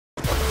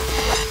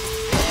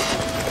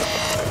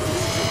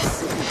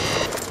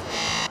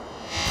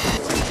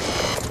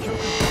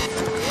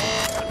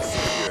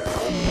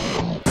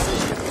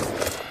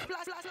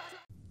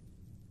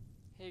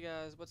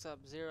what's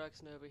up?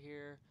 ZeroXNova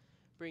here,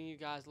 bringing you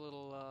guys a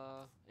little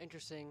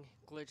interesting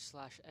glitch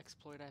slash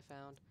exploit I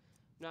found.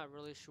 Not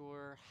really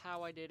sure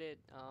how I did it.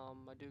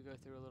 I do go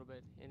through a little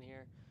bit in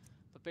here,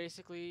 but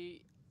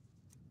basically,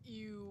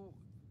 you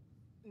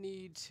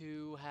need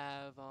to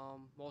have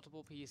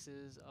multiple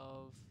pieces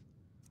of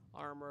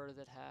armor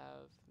that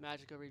have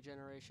magical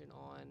regeneration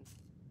on.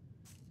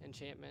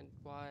 Enchantment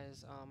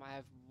wise, I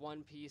have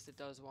one piece that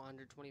does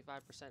 125%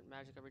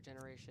 magical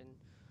regeneration,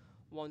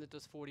 one that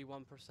does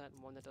 41%,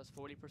 and one that does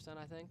 40%,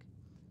 I think,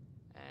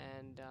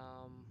 and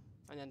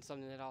then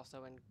something that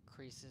also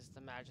increases the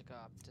magicka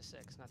up to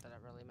 6. Not that it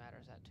really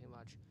matters that too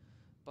much,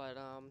 but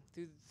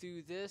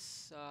through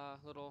this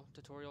little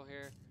tutorial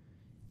here,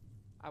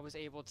 I was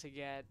able to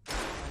get my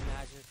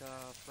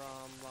magicka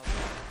from level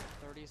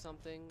 30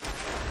 something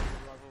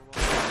level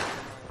 1,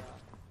 my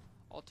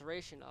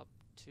alteration up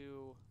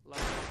to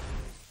level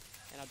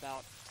 2 in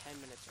about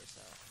 10 minutes or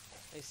so.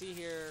 You see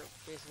here,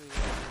 basically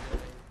what I'm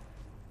doing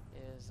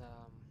is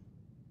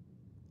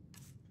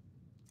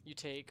you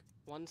take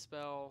one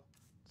spell,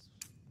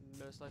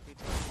 most likely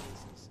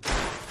telekinesis, you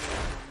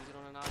use it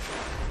on an object,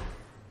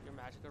 your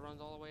magicka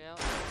runs all the way out,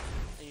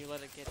 and you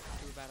let it get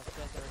to about a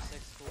 5th or a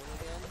 6th full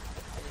again,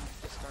 and then you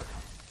just start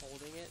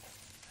holding it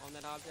on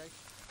that object.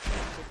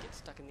 It should get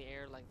stuck in the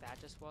air like that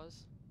just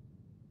was.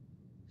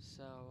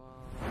 So,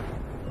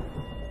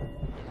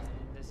 yeah,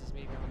 this is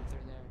me going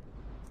through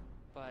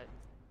there.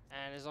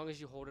 And as long as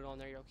you hold it on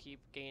there, you'll keep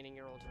gaining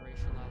your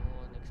alteration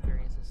level and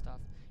experience and stuff.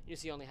 You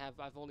see,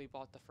 I've only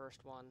bought the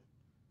first one,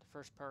 the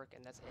first perk,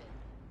 and that's it.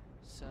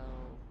 So,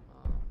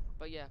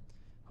 but yeah,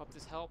 hope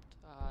this helped.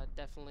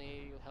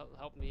 Definitely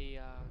help me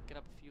get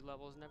up a few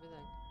levels and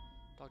everything.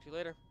 Talk to you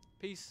later.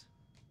 Peace.